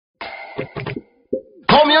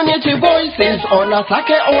Community voices on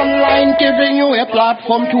Asake Online, giving you a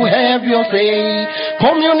platform to have your say.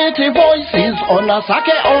 Community voices on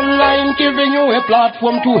Asake Online, giving you a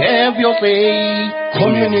platform to have your say.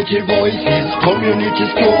 Community voices, community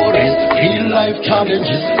stories, real life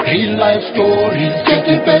challenges, real life stories. Get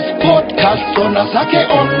the best podcasts on Asake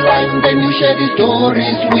Online, then you share the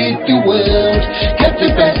stories with the world. Get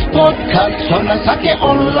the best podcasts on Asake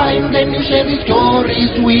Online, then you share the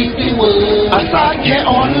stories with the world. Asake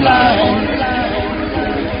Online,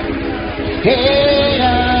 hey,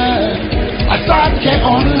 Asake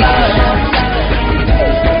Online.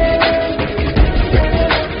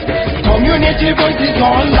 Community voices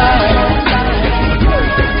online.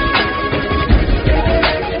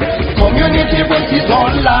 Community voices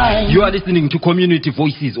online. You are listening to Community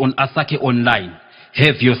Voices on Asake Online.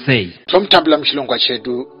 Have your say. From Tabla Mshilongwa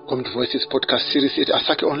Chedu, Community Voices podcast series at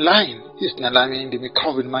Asake Online. Is Nalami Ndimi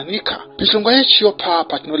Calvin Manika. Mshilongwa Chedu pa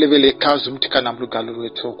patno level kazu mtika na mlugalo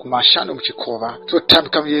wetu kumashano mchikova. So tab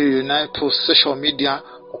kamye unite po social media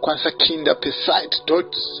ukwansa kinda pe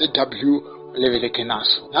site.cw leveleke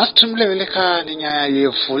naso nasitrim leveleka ninyaya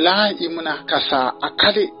yevula imuna kasa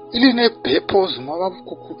akali iline pepo zuma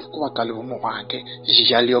kukutu kuba galivo mu Hwange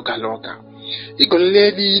jijaliyo galoga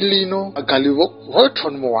igoleli lino galivo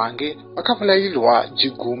hoton mu Hwange akavula ilwa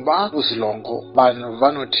jigumba uzilongo banu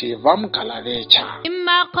vanoti vamgalavecha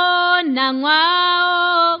imakona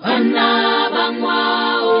ngwao bana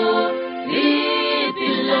bangwao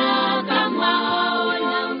lipila kangwao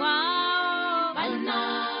na ngwao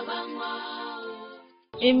bana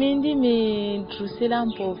Imindi mi trusila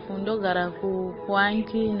mpofu ndogara ku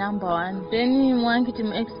Hwange number 1. Then Hwange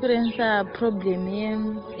tim experience a problem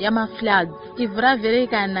ya ma floods. Ivra vere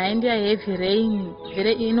kana India heavy rain.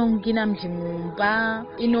 Vere inongina mjimumba,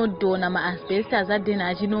 inodona ma asbestos adena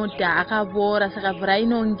achinota akabora saka vra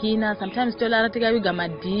inongina. Sometimes tolara tikawiga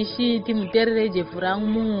madishi timuterereje vra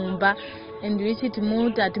mumba. And which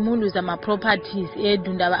timuluza ma properties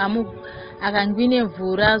edu ndaba amu akangwine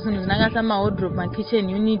vhura zvinhu zvinangasa mawardrobe makitchen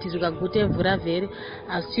unit zvikagute vhura vheri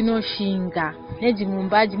azvichinoshinga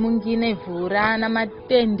nejimumba ajimungine vhura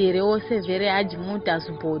namatendere ose vheri ajimuta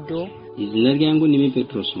zibhodho. Izina ryangu ndimi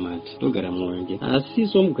Petro Smart togara mu Hwange asi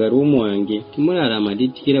somugari wo mu Hwange timurarama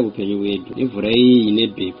titikira upenyu hwedu nevhura iyi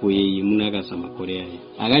nebhepo iyi munakasa makore aya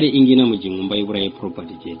akati ingina mujimumba ivura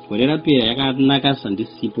yeproperty chete gore rapera yakanakasa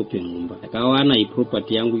ndisipo pemumba yakawana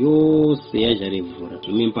iproperty yangu yose yazhare vhura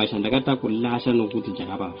zvimwe mpasha ndakatakulasha nokuti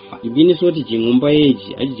chakabafa ibiniso kuti jimumba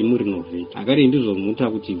yeji achijimurenovate akati ndizvomuta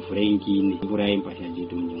kuti vhura ingine ivura yempasha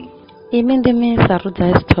chedu munyumba. Imi ndimi Sarudza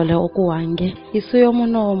Isithole oku Hwange. Isuyo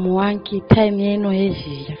muno mu Hwange time yeno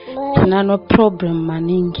yezhizha. Tinano problem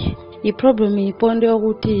maningi. Problem iponde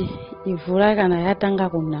yokuti ivhura kana yatanga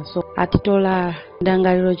kunaso atitola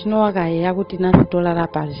ndangaliro chinowaka yakuti nasitolara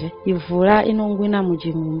paje ivhura inongwina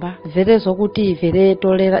mujimumba vere zokuti vere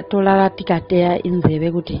tolara tikateya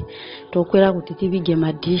inzeve kuti tokwera kuti tivige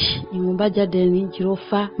madishi imumba jadeni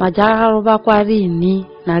jirofa majakarova kwarini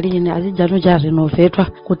narini azijano jarenovetwa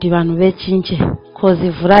kuti vanhu vechinje cause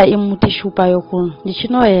ivhura imutishupa yokuno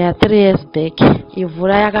ndichinoyeya 3 years back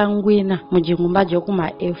ivhura yakangwina mujimumba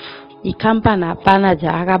jokuma F ikampani hapana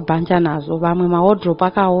jaakabhanja nazo vamwe mawardrobe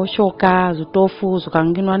akaoshoka zvitofu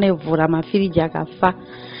zvikanginwa nevhura mafiriji akafa.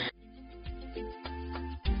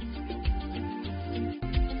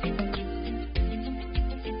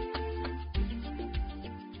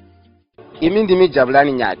 Imi ndimi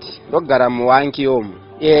Jabulani Nyati ndogara mu Hwange yomu.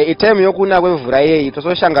 Itime yokuna kwevhura yeyi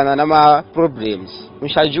tososhangana nama problems.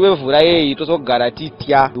 Mushaji wevhura yeyi tosogara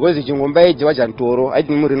titya because jingomba yeji wajantoro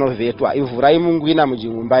aiti murinovetwa ivhura imungwina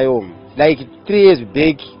mujingomba yomu. Like 3 years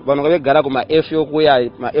back vanhu vagara kuma F yokuya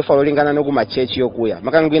ma F alolingana nokuma church yokuya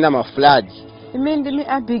makangwina ma floods. Imi ndimi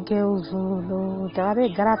Abigail Zulu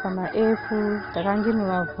takagara pama F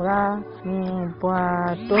takanginwa vhura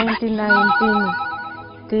pa 2019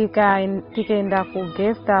 tikaenda ku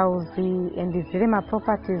guest house and zile ma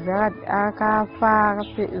properties akafa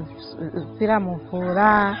zira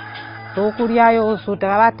muvhura zokuryayo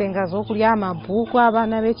takavatenga zokurya mabhuku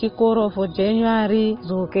avana vechikoro for January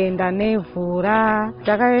zokuenda nevhura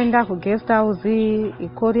takaenda ku guest house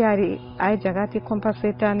ikoriari aijakati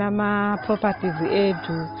compensate nama properties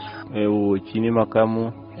edu chini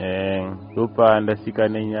makamu dopa ndasika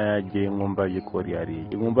nenyaya jengomba jekoriari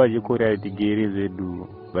ingomba jekoriari tigeri zedu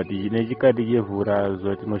but chine chikati chevhura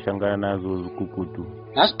zvatinoshangana nazo zikukutu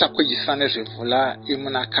nasitakujisa nezvevhula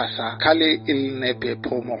imunakasa kale iline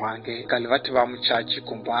bhepo mu Hwange kale vati vamuchachi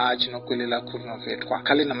kumba chinokwelela kurinovetwa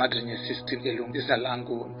kale namadrenye system elungu. Izina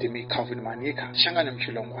langu ndimi Calvin Manika shangane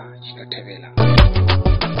mchilongwa chinotevela.